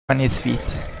on his feet.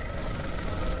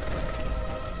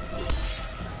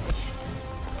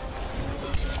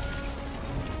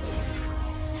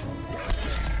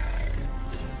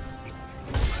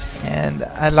 And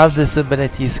I love this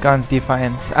ability, Scon's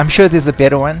Defiance. I'm sure there's a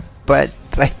better one, but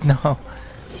right now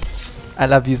I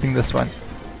love using this one.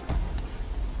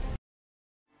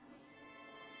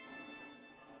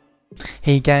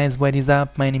 Hey guys, what is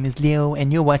up? My name is Leo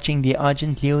and you're watching the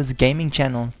Argent Leo's gaming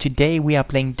channel. Today we are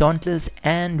playing Dauntless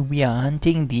and we are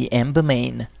hunting the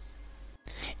Embermane.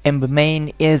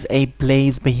 Embermane is a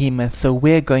blaze behemoth, so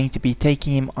we're going to be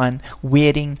taking him on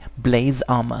wearing blaze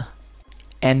armor.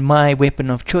 And my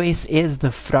weapon of choice is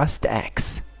the Frost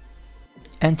Axe.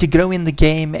 And to grow in the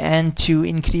game and to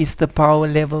increase the power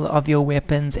level of your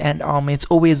weapons and armor, it's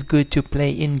always good to play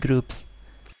in groups.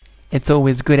 It's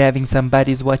always good having some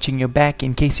buddies watching your back.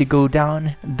 In case you go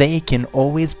down, they can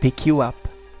always pick you up.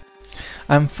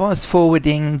 I'm fast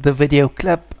forwarding the video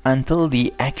clip until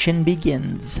the action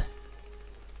begins.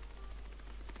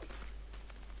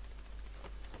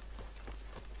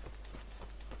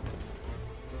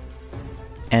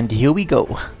 And here we go.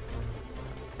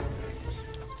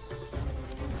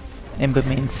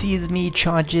 Embermane sees me,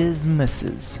 charges,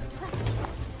 misses.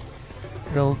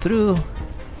 Roll through.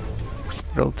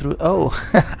 Roll through. Oh,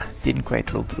 didn't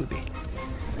quite roll through there.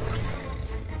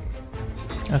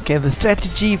 Okay, the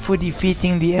strategy for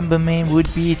defeating the Embermane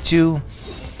would be to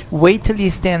wait till he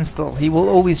stands still. He will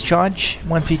always charge.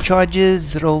 Once he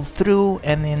charges, roll through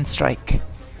and then strike.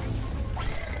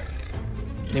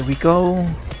 There we go.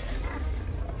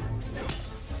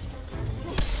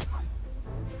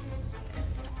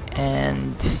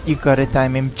 And you gotta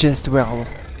time him just well,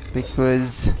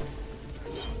 because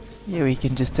yeah, we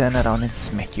can just turn around and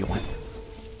smack you one.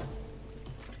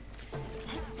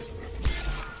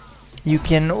 You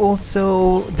can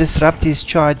also disrupt his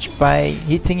charge by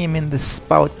hitting him in the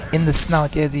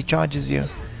snout as he charges you.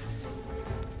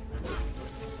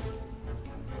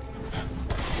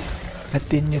 But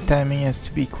then your timing has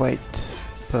to be quite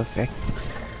perfect.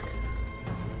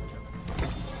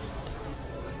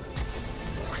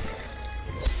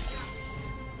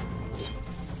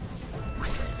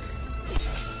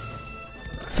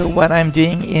 So what I'm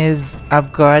doing is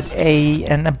I've got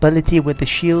an ability with the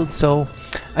shield, so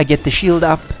I get the shield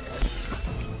up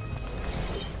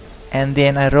and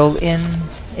then I roll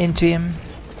into him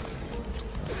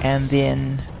and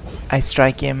then I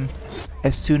strike him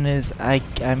as soon as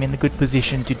I'm in a good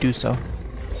position to do so.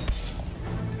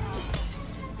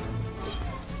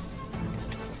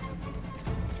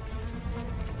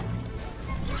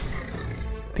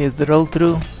 There's the roll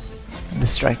through and the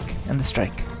strike and the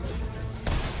strike.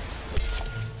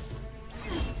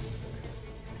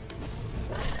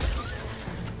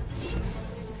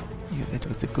 That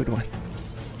was a good one.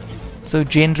 So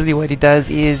generally what he does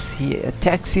is he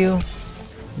attacks you,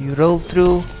 you roll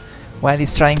through, while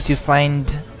he's trying to find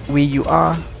where you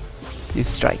are, you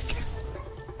strike.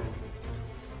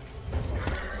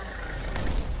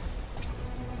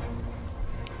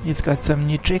 He's got some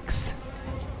new tricks.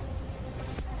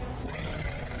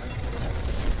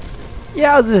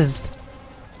 Yowzers!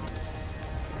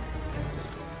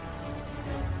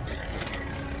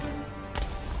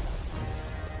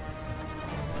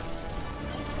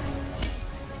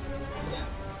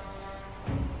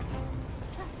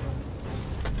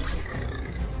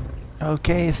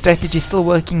 Okay, strategy still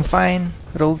working fine.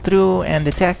 Roll through and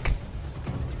attack.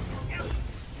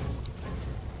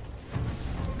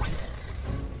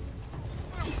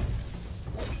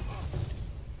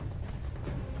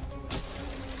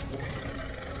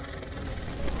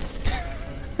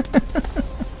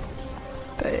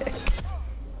 The heck?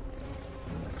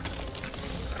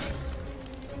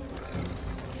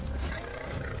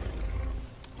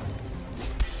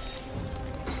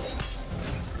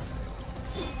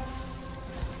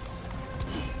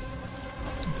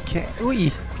 Okay, oi!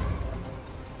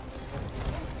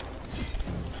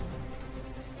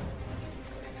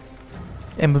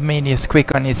 Embermane is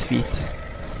quick on his feet.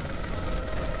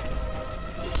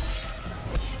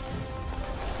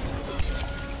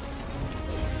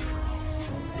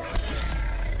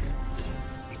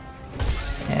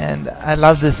 And I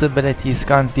love this ability,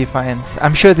 Scon's Defiance.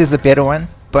 I'm sure there's a better one,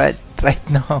 but right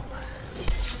now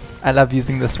I love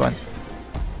using this one.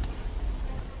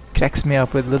 Cracks me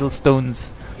up with little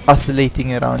stones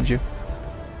oscillating around you.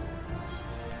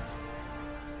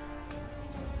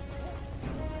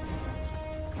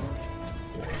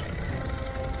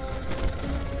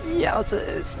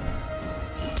 Yowzers!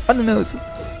 On the nose!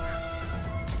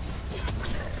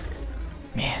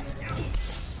 Man.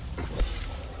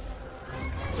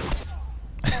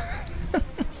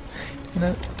 You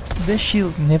know, this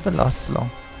shield never lasts long.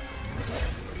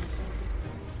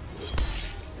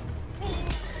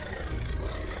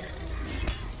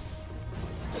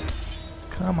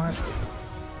 Come on.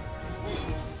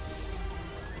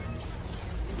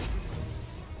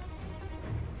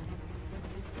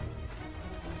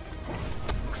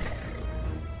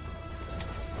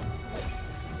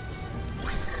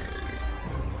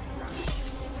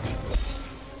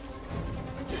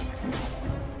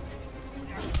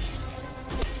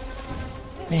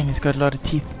 Man, he's got a lot of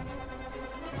teeth.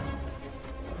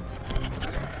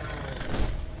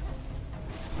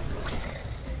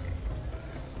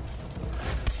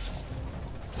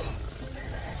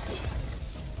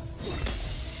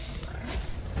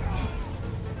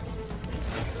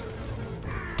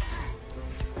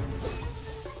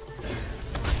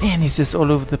 Man, he's just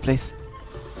all over the place.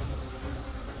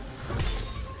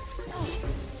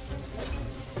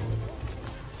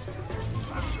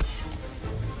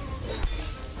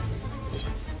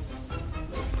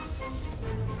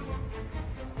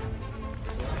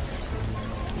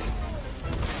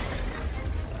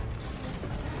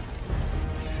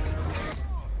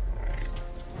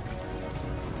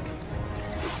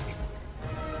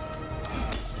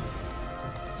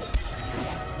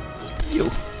 Yo.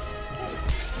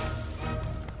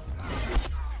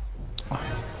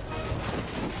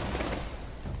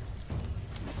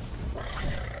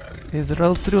 Let's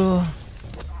roll through.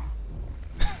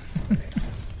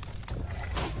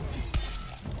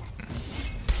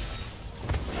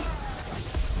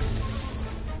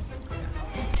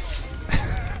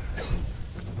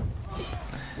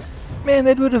 Man,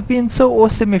 that would have been so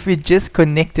awesome if we just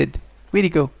connected. Where'd he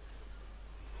go?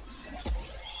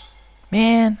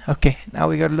 Man, okay, now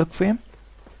we gotta look for him.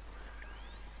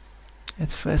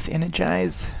 Let's first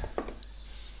energize.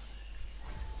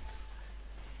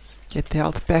 Get the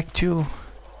health back to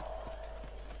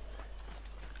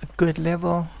a good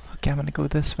level. Okay, I'm gonna go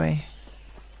this way.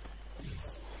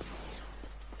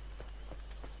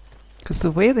 Because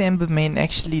the way the Embermane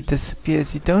actually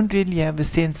disappears, you don't really have a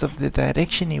sense of the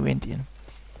direction he went in.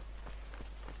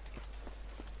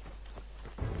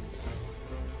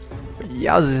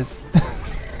 Yowzers.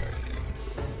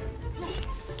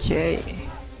 Okay.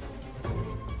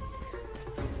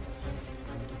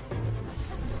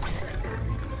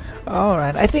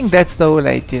 Alright, I think that's the whole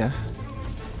idea.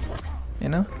 You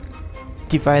know?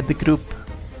 Divide the group.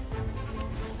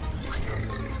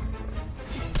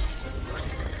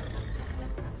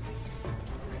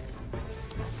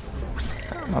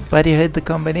 Oh, my buddy heard the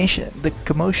combination, the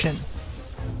commotion.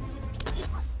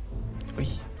 Oi.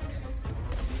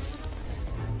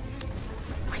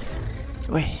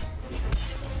 Oi.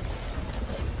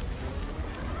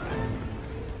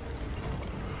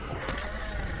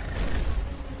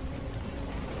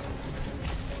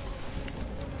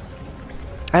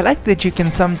 I like that you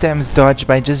can sometimes dodge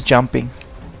by just jumping.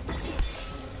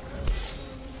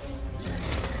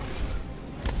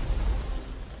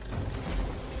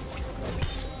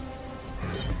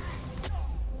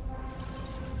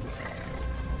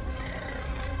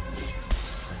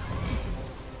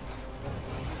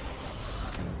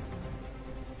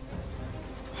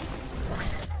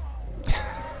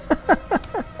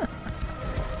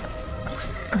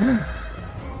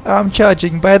 I'm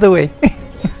charging, by the way.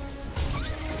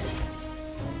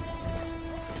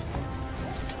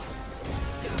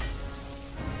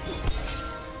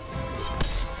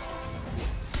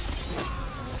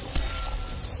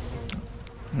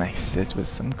 Nice, that was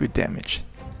some good damage.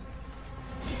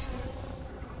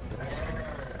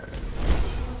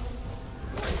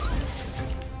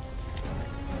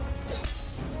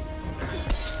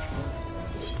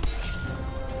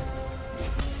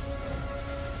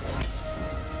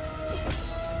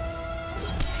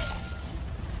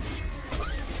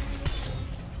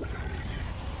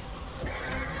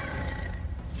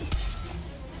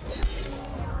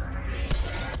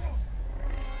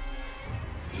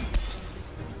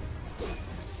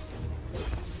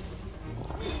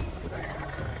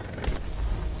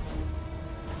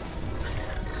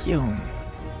 Yo.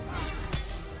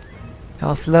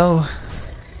 Health low.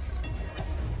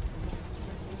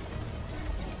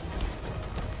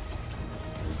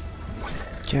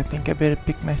 Okay, I think I better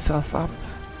pick myself up.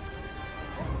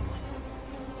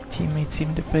 Teammates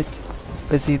seemed a bit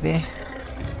busy there.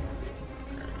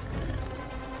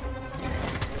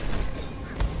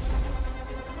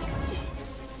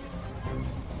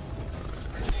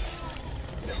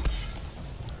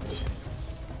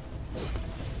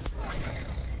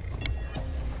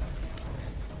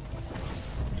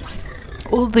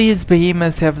 All these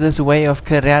behemoths have this way of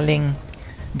corralling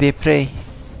their prey.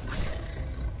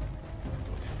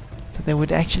 So they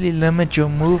would actually limit your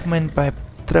movement by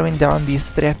throwing down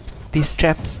these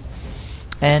traps.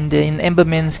 And in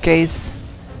Embermane's case,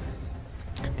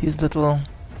 these little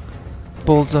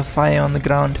balls of fire on the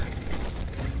ground.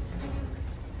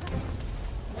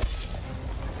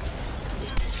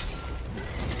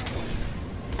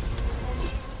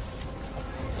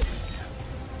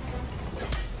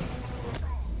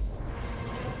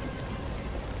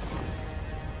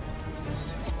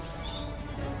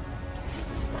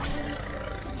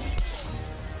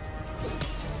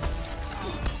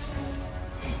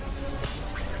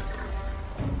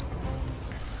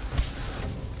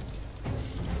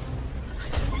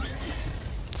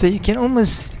 So you can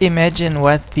almost imagine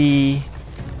what a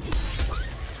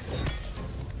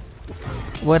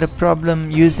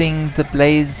problem using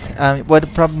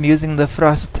the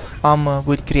frost armor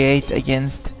would create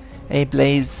against a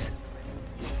blaze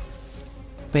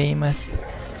behemoth.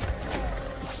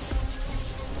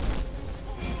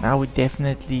 I would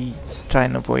definitely try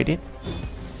and avoid it.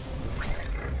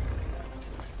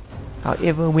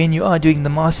 However, when you are doing the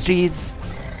masteries,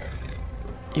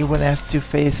 you will have to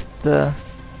face the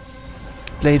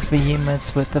blaze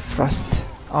behemoths with the frost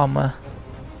armor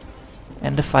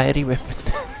and a fiery weapon.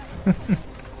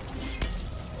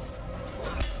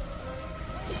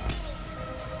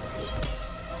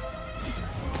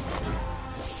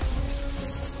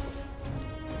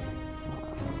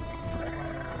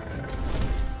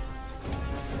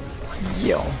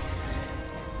 Yo,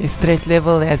 his threat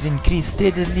level has increased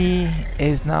steadily,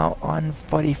 is now on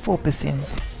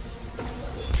 44%.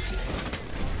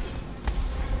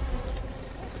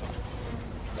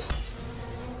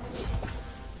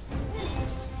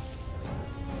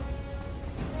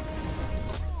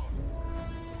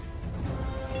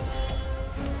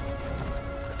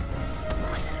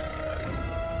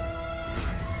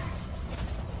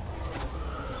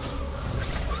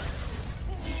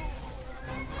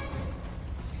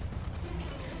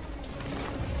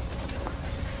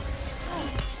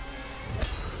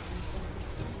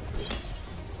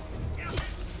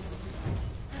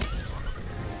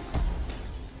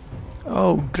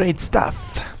 Oh, great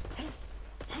stuff!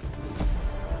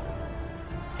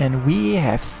 And we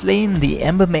have slain the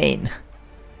Embermane.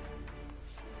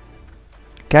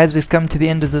 Guys, we've come to the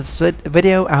end of this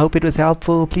video. I hope it was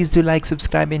helpful. Please do like,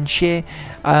 subscribe and share.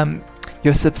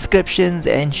 Your subscriptions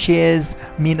and shares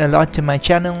mean a lot to my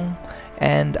channel,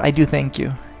 and I do thank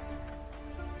you.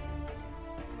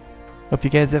 Hope you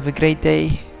guys have a great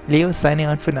day. Leo signing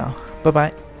out for now. Bye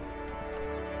bye.